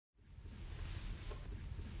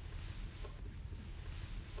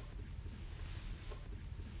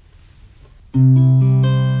When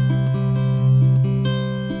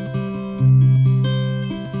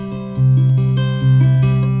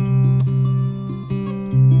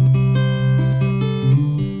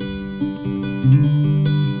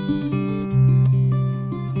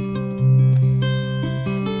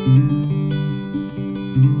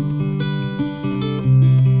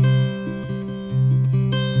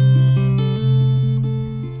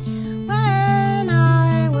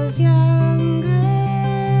I was younger,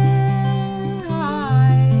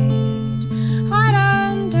 I'd hide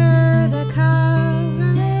under the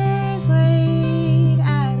covers late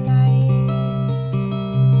at night,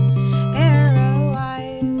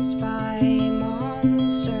 paralyzed by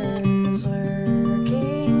monsters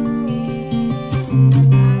lurking in the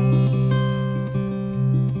night.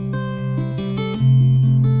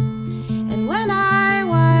 And when I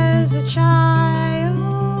was a child,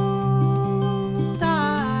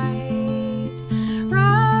 I'd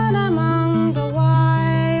run among the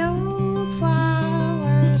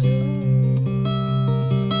wildflowers,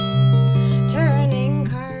 turning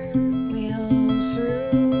cartwheels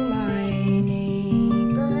through my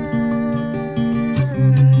neighborhood.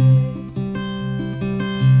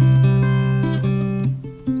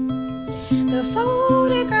 The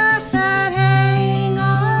photographs that hang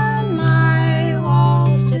on my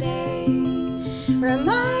walls today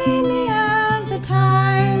remind me of the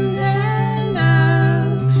times and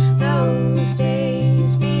of those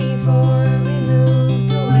days before we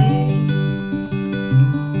moved away.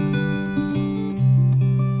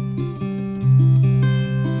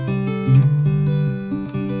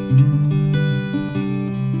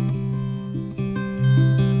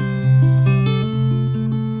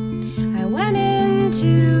 I went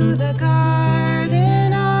into the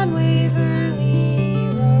garden on Waverley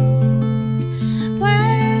Road,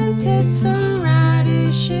 planted some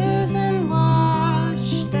radishes and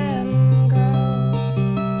watched them grow.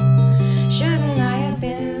 Shouldn't I have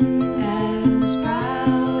been as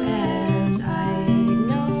proud as I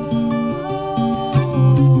know?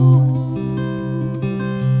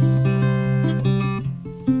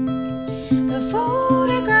 The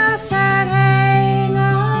photographs that hang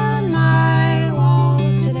on my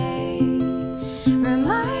walls today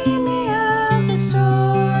remind me of the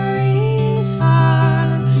stories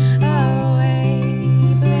far away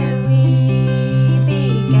where we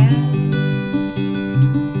began.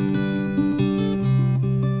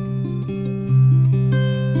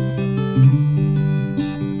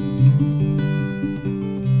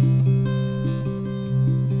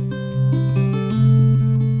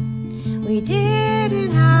 We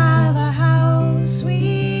didn't have a house,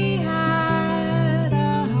 we had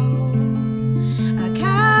a home, a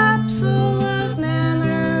capsule of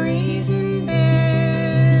memories and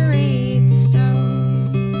buried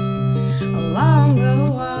stones. Along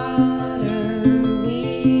the water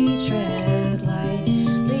we tread lightly.